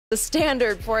The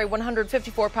standard for a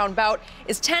 154-pound bout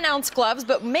is 10-ounce gloves,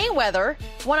 but Mayweather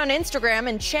went on Instagram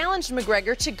and challenged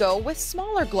McGregor to go with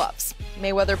smaller gloves.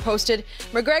 Mayweather posted,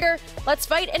 "McGregor, let's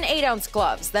fight in 8-ounce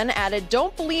gloves," then added,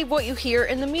 "Don't believe what you hear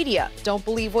in the media. Don't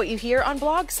believe what you hear on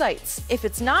blog sites. If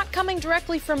it's not coming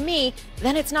directly from me,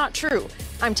 then it's not true.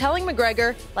 I'm telling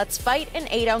McGregor, let's fight in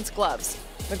 8-ounce gloves.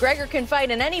 McGregor can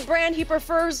fight in any brand he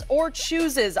prefers or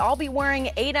chooses. I'll be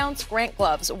wearing 8-ounce Grant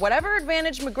gloves. Whatever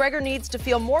advantage McGregor needs to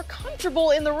feel more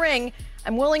comfortable in the ring,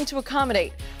 I'm willing to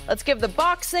accommodate. Let's give the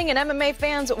boxing and MMA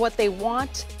fans what they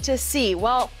want to see."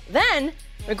 Well, then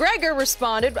McGregor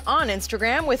responded on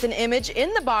Instagram with an image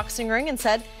in the boxing ring and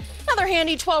said, "Another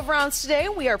handy 12 rounds today.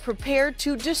 We are prepared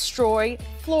to destroy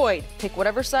Floyd. Pick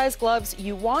whatever size gloves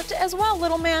you want as well,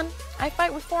 little man. I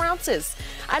fight with 4 ounces.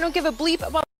 I don't give a bleep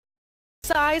about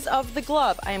size of the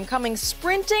glove. I am coming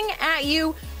sprinting at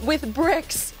you with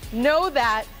bricks. Know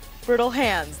that, brittle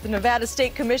hands." The Nevada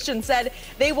State Commission said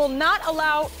they will not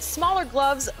allow smaller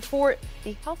gloves for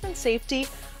the health and safety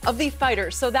of the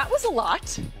fighters. So that was a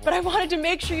lot, but I wanted to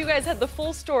make sure you guys had the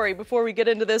full story before we get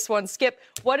into this one. Skip,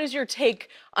 what is your take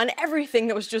on everything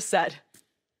that was just said?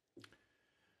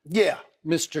 Yeah,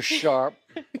 Mr. Sharp,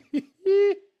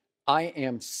 I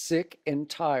am sick and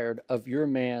tired of your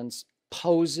man's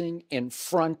posing and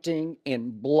fronting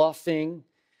and bluffing.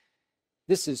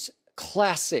 This is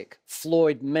classic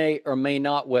Floyd may or may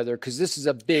not weather, because this is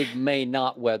a big may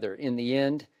not weather in the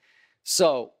end.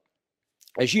 So,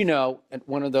 as you know, at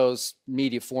one of those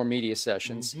media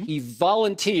sessions, he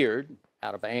volunteered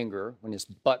out of anger when his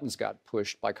buttons got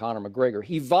pushed by Conor McGregor.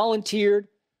 He volunteered,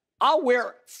 "I'll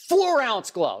wear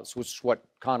 4-ounce gloves," which is what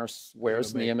Conor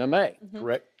wears in the MMA.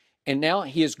 correct. And now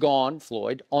he has gone,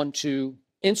 Floyd, onto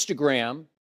Instagram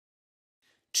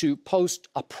to post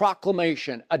a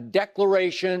proclamation, a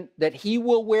declaration that he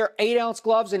will wear 8-ounce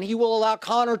gloves and he will allow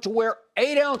Conor to wear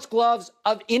 8-ounce gloves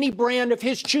of any brand of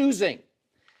his choosing.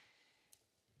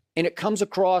 And it comes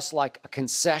across like a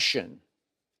concession,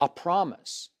 a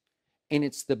promise. And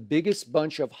it's the biggest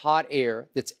bunch of hot air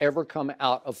that's ever come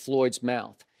out of Floyd's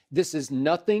mouth. This is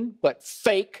nothing but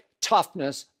fake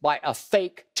toughness by a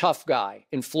fake tough guy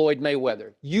in Floyd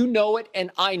Mayweather. You know it, and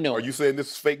I know it. Are you saying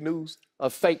this is fake news?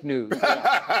 Of fake news.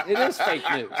 Yeah. It is fake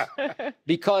news.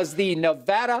 Because the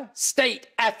Nevada State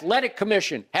Athletic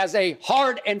Commission has a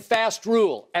hard and fast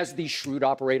rule, as the shrewd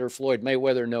operator Floyd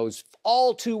Mayweather knows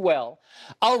all too well,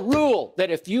 a rule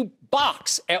that if you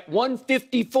box at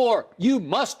 154, you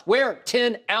must wear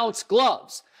 10-ounce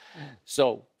gloves.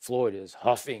 So Floyd is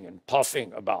huffing and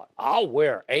puffing about, "I'll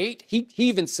wear 8. He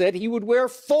even said he would wear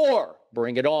 4.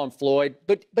 Bring it on, Floyd.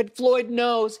 But Floyd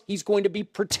knows he's going to be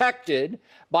protected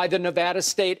by the Nevada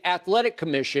State Athletic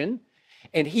Commission,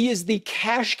 and he is the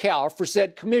cash cow for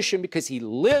said commission because he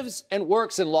lives and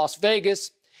works in Las Vegas,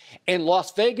 and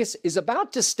Las Vegas is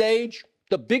about to stage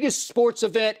the biggest sports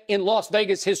event in Las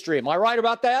Vegas history. Am I right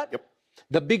about that? Yep.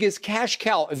 The biggest cash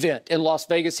cow event in Las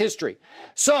Vegas history.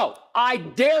 So I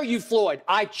dare you, Floyd,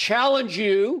 I challenge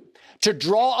you to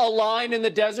draw a line in the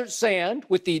desert sand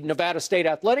with the Nevada State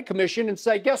Athletic Commission and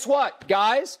say, guess what,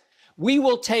 guys? We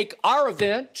will take our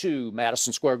event to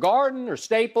Madison Square Garden or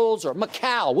Staples or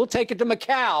Macau. We'll take it to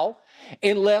Macau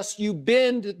unless you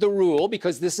bend the rule,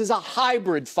 because this is a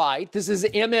hybrid fight. This is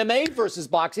MMA versus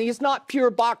boxing. It's not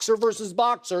pure boxer versus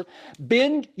boxer.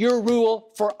 Bend your rule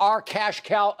for our cash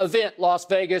cow event, Las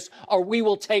Vegas, or we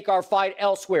will take our fight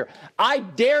elsewhere. I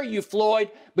dare you, Floyd,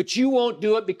 but you won't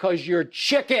do it because you're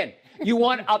chicken. You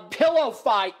want a pillow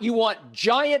fight. You want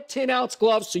giant 10-ounce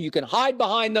gloves so you can hide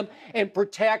behind them and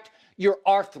protect your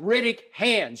arthritic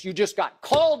hands. You just got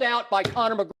called out by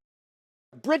Conor McGregor.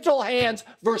 Brittle hands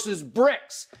versus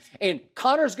bricks. And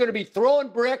Conor's going to be throwing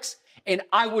bricks, and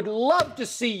I would love to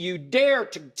see you dare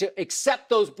to accept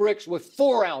those bricks with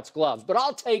 4-ounce gloves, but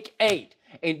I'll take 8.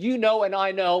 And you know and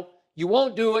I know you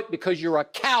won't do it because you're a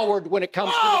coward when it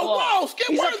comes to the gloves. Whoa,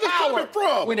 Skip, where's this coming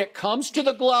from? When it comes to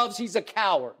the gloves, he's a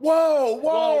coward. Whoa.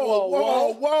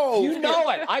 You know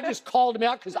it. I just called him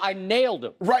out because I nailed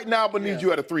him. Right now, I'm going to need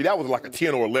you at a 3. That was like a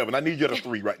 10 or 11. I need you at a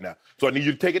 3 right now. So I need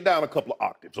you to take it down a couple of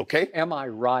octaves, okay? Am I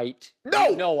right? No.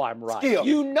 You know I'm right. Skip.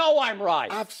 You know I'm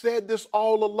right. I've said this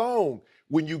all along.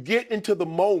 When you get into the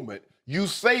moment, you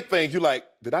say things, you're like,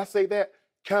 did I say that?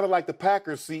 Kind of like the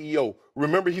Packers CEO.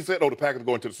 Remember he said, oh, the Packers are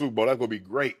going to the Super Bowl. That's going to be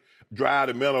great. Dry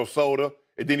the Minnesota.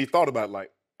 And then he thought about it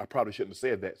like, I probably shouldn't have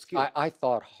said that. Skip. I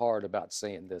thought hard about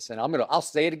saying this, and I'll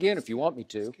say it again if you want me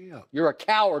to. Skip. You're a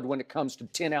coward when it comes to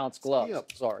 10-ounce gloves.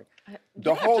 Skip. Sorry. You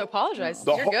don't have to apologize.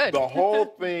 You're good. The whole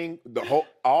thing,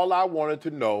 all I wanted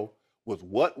to know was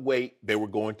what weight they were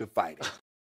going to fight at.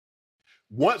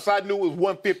 Once I knew it was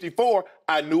 154,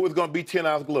 I knew it was going to be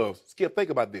 10-ounce gloves. Skip, think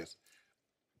about this.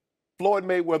 Floyd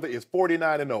Mayweather is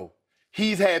 49-0.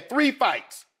 He's had 3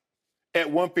 fights at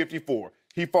 154.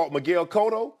 He fought Miguel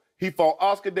Cotto, he fought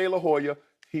Oscar De La Hoya,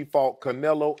 he fought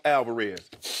Canelo Alvarez.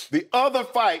 The other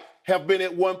fight have been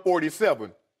at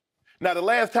 147. Now, the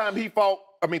last time he fought,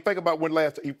 I mean, think about when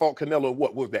last he fought Canelo,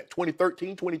 what was that,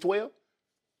 2013, 2012?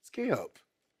 Skip.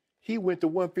 He went to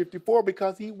 154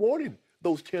 because he wanted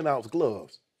those 10-ounce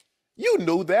gloves. You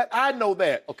knew that. I know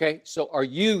that. Okay, so are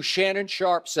you, Shannon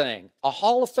Sharp, saying, a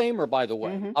Hall of Famer, by the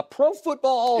way, a Pro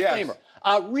Football Hall of Famer,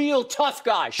 a real tough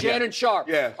guy, Shannon Sharp,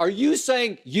 are you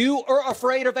saying you are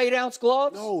afraid of 8-ounce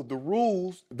gloves? No, the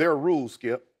rules, there are rules,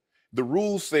 Skip. The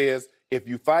rule says if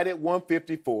you fight at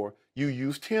 154, you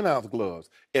use 10-ounce gloves.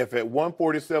 If at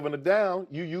 147 or down,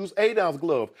 you use 8-ounce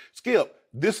gloves. Skip,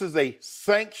 this is a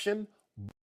sanctioned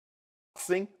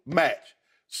boxing match,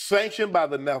 sanctioned by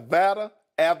the Nevada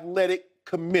Athletic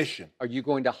Commission. Are you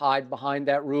going to hide behind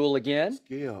that rule again?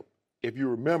 Skip, if you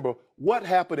remember, what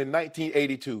happened in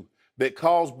 1982 that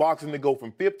caused boxing to go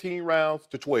from 15 rounds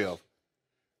to 12?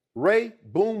 Ray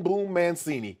Boom Boom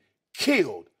Mancini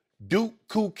killed Duke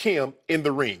Koo Kim in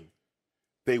the ring.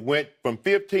 They went from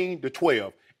 15 to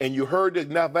 12. And you heard the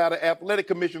Nevada Athletic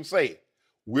Commission say,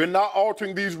 we're not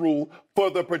altering these rules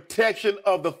for the protection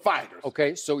of the fighters.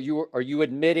 Okay, so are you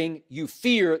admitting you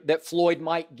fear that Floyd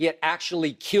might get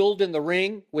actually killed in the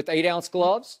ring with 8-ounce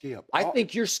gloves? Skip, I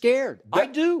think you're scared. I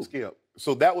do. Skip.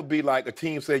 So that would be like a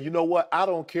team saying, you know what, I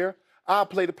don't care. I'll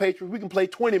play the Patriots. We can play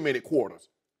 20-minute quarters.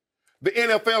 The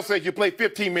NFL says you play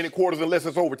 15-minute quarters unless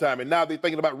it's overtime, and now they're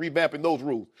thinking about revamping those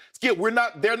rules. Skip,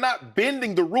 they're not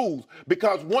bending the rules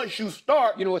because once you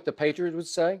start... You know what the Patriots would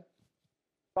say?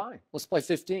 Fine, let's play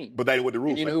 15. But that ain't what the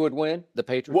rules say. You know who would win? The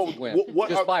Patriots would win.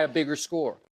 Just by a bigger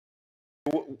score.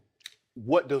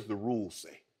 What does the rules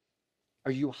say?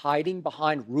 Are you hiding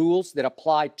behind rules that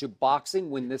apply to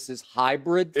boxing when this is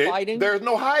hybrid fighting? There's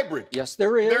no hybrid. Yes,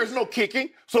 there is. There's no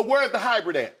kicking. So where's the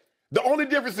hybrid at? The only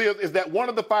difference is that one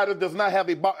of the fighters does not have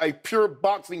a pure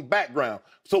boxing background.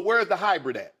 So where's the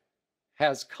hybrid at?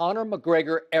 Has Conor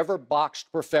McGregor ever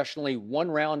boxed professionally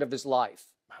one round of his life?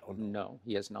 I don't know. No,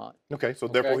 he has not. Okay, so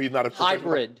therefore he's not a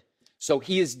hybrid. So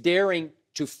he is daring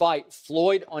to fight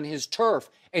Floyd on his turf,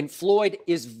 and Floyd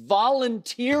is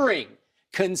volunteering,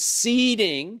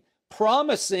 conceding,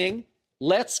 promising,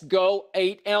 let's go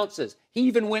 8 ounces. He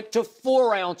even went to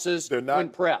 4 ounces when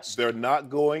pressed. They're not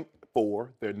going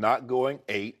 4. They're not going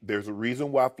 8. There's a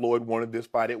reason why Floyd wanted this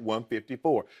fight at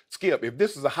 154. Skip, if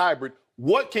this is a hybrid,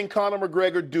 what can Conor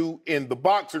McGregor do in the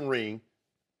boxing ring,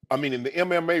 in the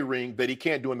MMA ring, that he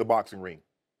can't do in the boxing ring?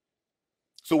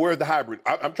 So where's the hybrid?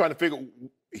 I'm trying to figure,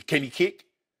 can he kick?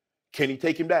 Can he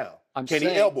take him down? Can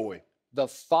he elbow him? The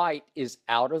fight is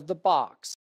out of the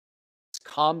box. It's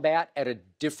combat at a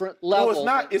different level. No, it's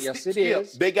not. Yes, it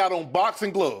is. They got on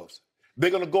boxing gloves. They're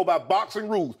going to go by boxing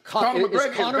rules. Conor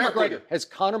McGregor has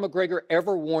Conor McGregor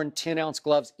ever worn 10-ounce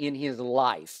gloves in his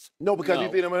life? No, because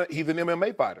he's an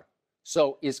MMA fighter.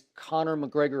 So is Conor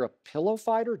McGregor a pillow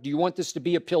fighter? Do you want this to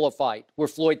be a pillow fight where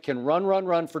Floyd can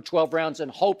run for 12 rounds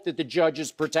and hope that the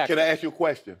judges protect him? Can I ask you a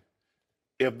question?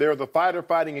 If there's a fighter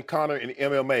fighting in Conor in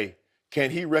MMA,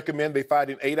 can he recommend they fight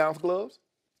in 8-ounce gloves?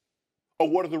 Or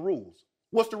what are the rules?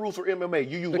 What's the rules for MMA?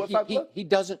 You use what type of gloves? He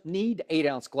doesn't need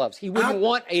 8-ounce gloves. He wouldn't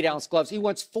want 8-ounce gloves. He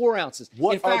wants 4 ounces.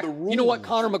 What are the rules? You know what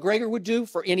Conor McGregor would do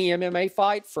for any MMA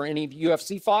fight, for any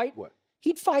UFC fight? What?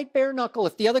 He'd fight bare knuckle.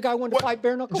 If the other guy wanted to fight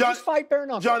bare knuckle, just fight bare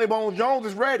knuckle. Johnny Bones Jones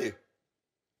is ready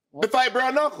to fight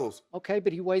bare knuckles. Okay,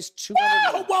 but he weighs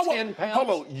 210 pounds.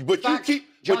 Hold on, but you keep...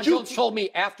 John Jones told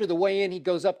me after the weigh-in, he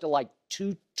goes up to like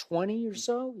 220 or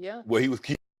so, yeah? Well, he was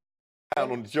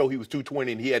on the show, he was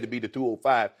 220, and he had to be to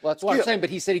 205. Well, that's what I'm saying,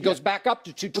 but he said he goes back up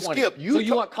to 220. Skip, so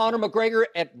you want Conor McGregor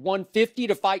at 150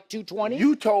 to fight 220?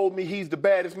 You told me he's the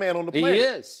baddest man on the planet. He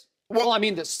is. Well,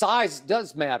 the size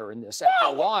does matter in this after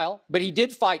a while. But he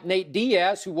did fight Nate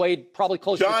Diaz, who weighed probably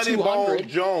close to 200. Johnny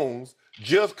Bones Jones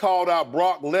just called out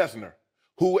Brock Lesnar,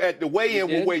 who at the weigh-in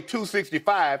will weigh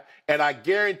 265, and I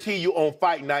guarantee you on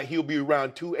fight night he'll be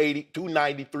around 280,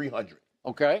 290, 300.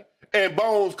 Okay. And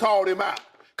Bones called him out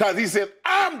because he said,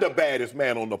 I'm the baddest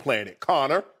man on the planet,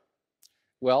 Conor.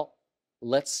 Well,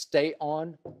 let's stay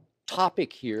on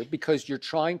topic here because you're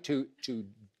trying to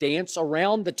dance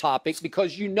around the topic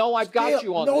because you know I've got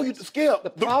you on this. Skip. The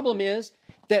problem is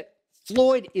that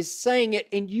Floyd is saying it,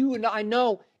 and you and I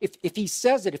know if he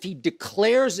says it, if he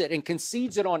declares it and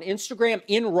concedes it on Instagram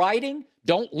in writing,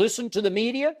 don't listen to the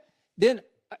media, then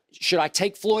should I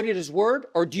take Floyd at his word,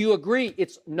 or do you agree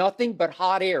it's nothing but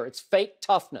hot air? It's fake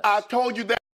toughness. I told you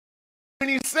that when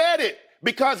he said it,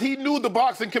 because he knew the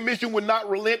boxing commission would not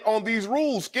relent on these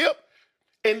rules, Skip.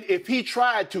 And if he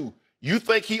tried to, you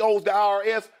think he owes the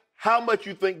IRS? How much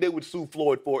you think they would sue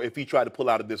Floyd for if he tried to pull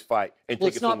out of this fight and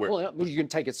take it somewhere? Well, you can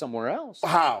take it somewhere else.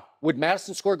 How? Would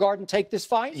Madison Square Garden take this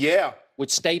fight? Yeah. Would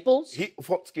Staples?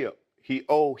 Skip, he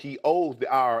owes the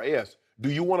IRS. Do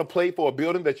you want to play for a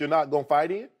building that you're not going to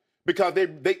fight in? Because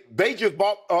they just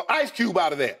bought Ice Cube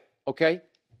out of that. Okay.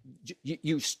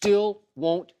 You still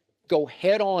won't go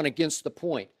head on against the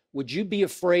point. Would you be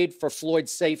afraid for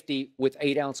Floyd's safety with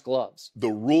 8-ounce gloves? The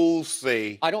rules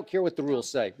say... I don't care what the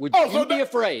rules say. Would you be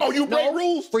afraid? Oh, you break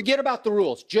rules? Forget about the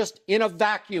rules. Just in a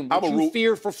vacuum, would you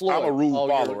fear for Floyd? I'm a rule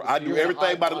follower. I do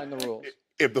everything by the rules.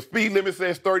 If the speed limit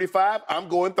says 35, I'm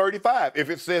going 35. If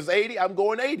it says 80, I'm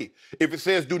going 80. If it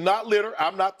says do not litter,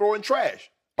 I'm not throwing trash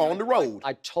on the road.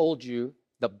 I told you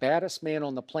the baddest man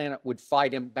on the planet would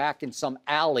fight him back in some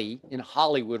alley in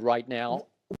Hollywood right now.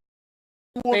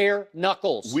 Bare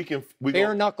knuckles.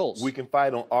 Bare knuckles. We can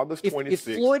fight on August 26th. If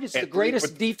Floyd is the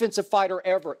greatest defensive fighter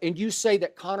ever, and you say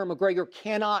that Conor McGregor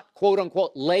cannot, quote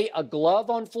unquote, lay a glove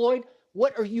on Floyd,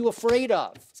 what are you afraid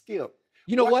of? Skip.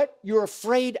 You know what? You're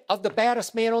afraid of the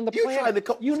baddest man on the planet.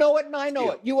 You know it, and I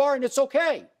know it. You are, and it's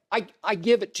okay. I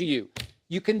give it to you.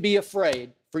 You can be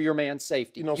afraid for your man's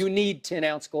safety. You need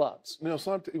 10-ounce gloves.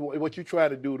 What you're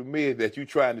trying to do to me is that you're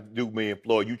trying to do me and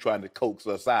Floyd. You're trying to coax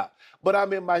us out. But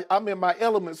I'm in my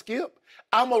element, Skip.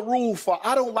 I'm a rule follower.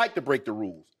 I don't like to break the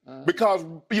rules because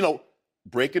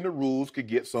breaking the rules could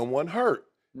get someone hurt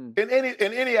in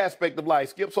any aspect of life,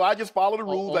 Skip. So I just follow the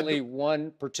rules. Only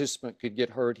one participant could get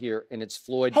hurt here, and it's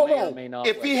Floyd. Hold on. Or may not.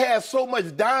 If he has so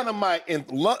much dynamite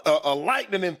and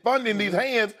lightning and thunder in these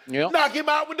hands, knock him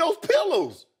out with those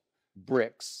pillows.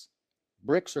 Bricks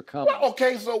are coming. Well,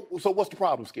 okay, so what's the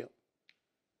problem, Skip?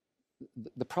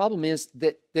 The problem is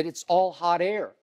that it's all hot air.